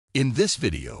In this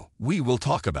video, we will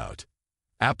talk about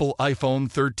Apple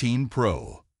iPhone 13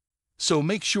 Pro. So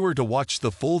make sure to watch the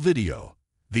full video.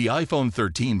 The iPhone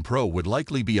 13 Pro would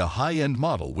likely be a high-end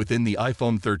model within the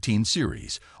iPhone 13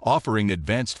 series, offering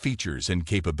advanced features and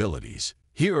capabilities.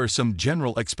 Here are some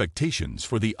general expectations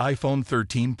for the iPhone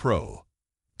 13 Pro.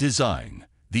 Design.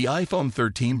 The iPhone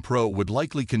 13 Pro would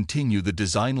likely continue the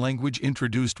design language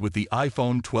introduced with the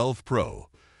iPhone 12 Pro,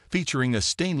 featuring a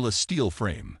stainless steel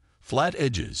frame, flat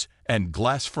edges, and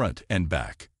glass front and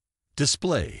back.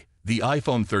 Display. The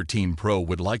iPhone 13 Pro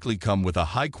would likely come with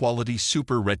a high-quality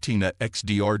Super Retina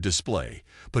XDR display,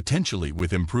 potentially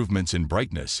with improvements in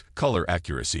brightness, color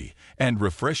accuracy, and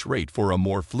refresh rate for a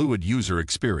more fluid user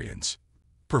experience.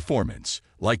 Performance.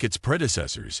 Like its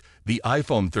predecessors, the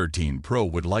iPhone 13 Pro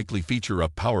would likely feature a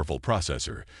powerful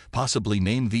processor, possibly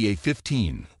named the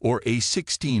A15 or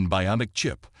A16 Bionic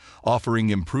chip, offering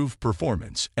improved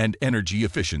performance and energy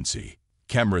efficiency.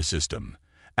 Camera system.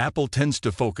 Apple tends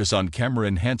to focus on camera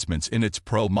enhancements in its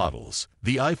Pro models.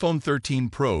 The iPhone 13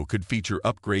 Pro could feature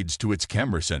upgrades to its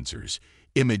camera sensors,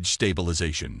 image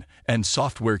stabilization, and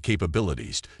software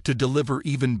capabilities to deliver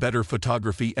even better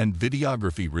photography and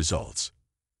videography results.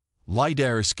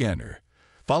 LiDAR scanner.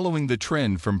 Following the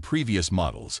trend from previous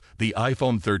models, the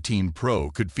iPhone 13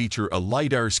 Pro could feature a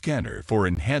LiDAR scanner for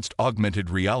enhanced augmented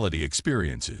reality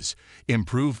experiences,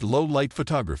 improved low-light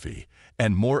photography,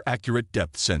 and more accurate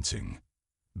depth sensing.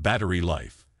 Battery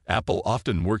life. Apple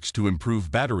often works to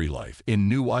improve battery life in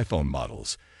new iPhone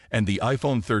models, and the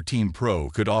iPhone 13 Pro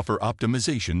could offer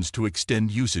optimizations to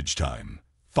extend usage time.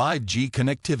 5G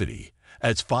connectivity.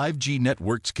 As 5G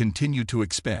networks continue to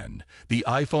expand, the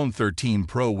iPhone 13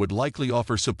 Pro would likely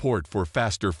offer support for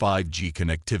faster 5G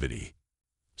connectivity.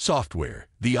 Software.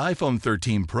 The iPhone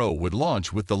 13 Pro would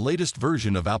launch with the latest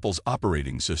version of Apple's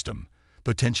operating system,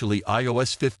 potentially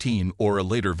iOS 15 or a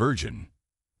later version.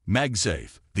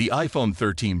 MagSafe. The iPhone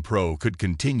 13 Pro could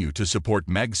continue to support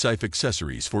MagSafe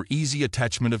accessories for easy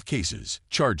attachment of cases,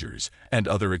 chargers, and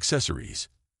other accessories.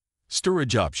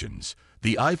 Storage options.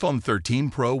 The iPhone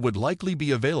 13 Pro would likely be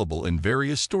available in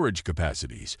various storage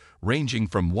capacities, ranging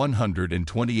from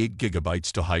 128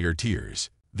 GB to higher tiers.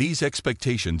 These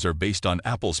expectations are based on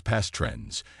Apple's past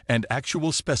trends, and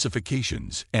actual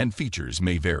specifications and features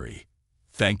may vary.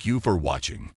 Thank you for watching.